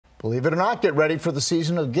Believe it or not, get ready for the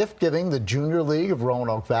season of gift giving. The Junior League of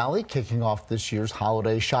Roanoke Valley kicking off this year's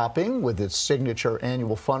holiday shopping with its signature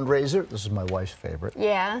annual fundraiser. This is my wife's favorite.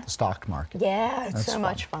 Yeah. The stock market. Yeah, it's That's so fun.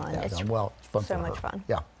 much fun. Yeah, It's well, it's fun so for much her. fun.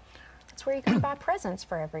 Yeah. That's where you can buy presents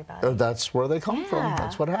for everybody. That's where they come from. Yeah.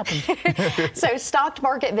 That's what happened. So stock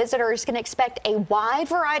market visitors can expect a wide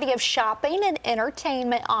variety of shopping and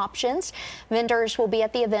entertainment options. Vendors will be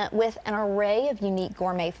at the event with an array of unique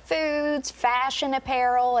gourmet foods, fashion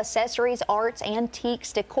apparel, accessories, arts,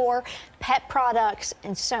 antiques, decor, pet products,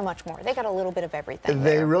 and so much more. They got a little bit of everything.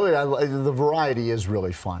 They really, the variety is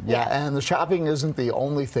really fun. Yeah, Yeah. and the shopping isn't the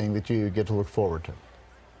only thing that you get to look forward to.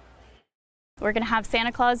 We're going to have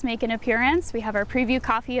Santa Claus make an appearance. We have our preview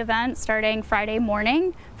coffee event starting Friday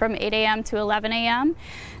morning from 8 a.m. to 11 a.m.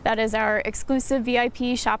 That is our exclusive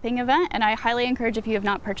VIP shopping event, and I highly encourage, if you have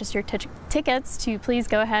not purchased your tickets, to please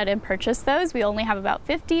go ahead and purchase those. We only have about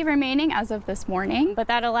 50 remaining as of this morning, but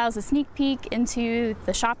that allows a sneak peek into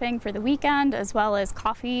the shopping for the weekend, as well as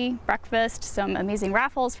coffee, breakfast, some amazing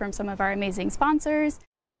raffles from some of our amazing sponsors.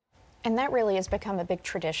 And that really has become a big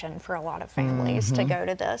tradition for a lot of families to go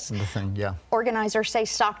to this. The thing, yeah. Organizers say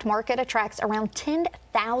Stock Market attracts around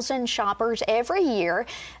 10,000 shoppers every year.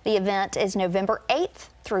 The event is November 8th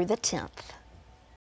through the 10th.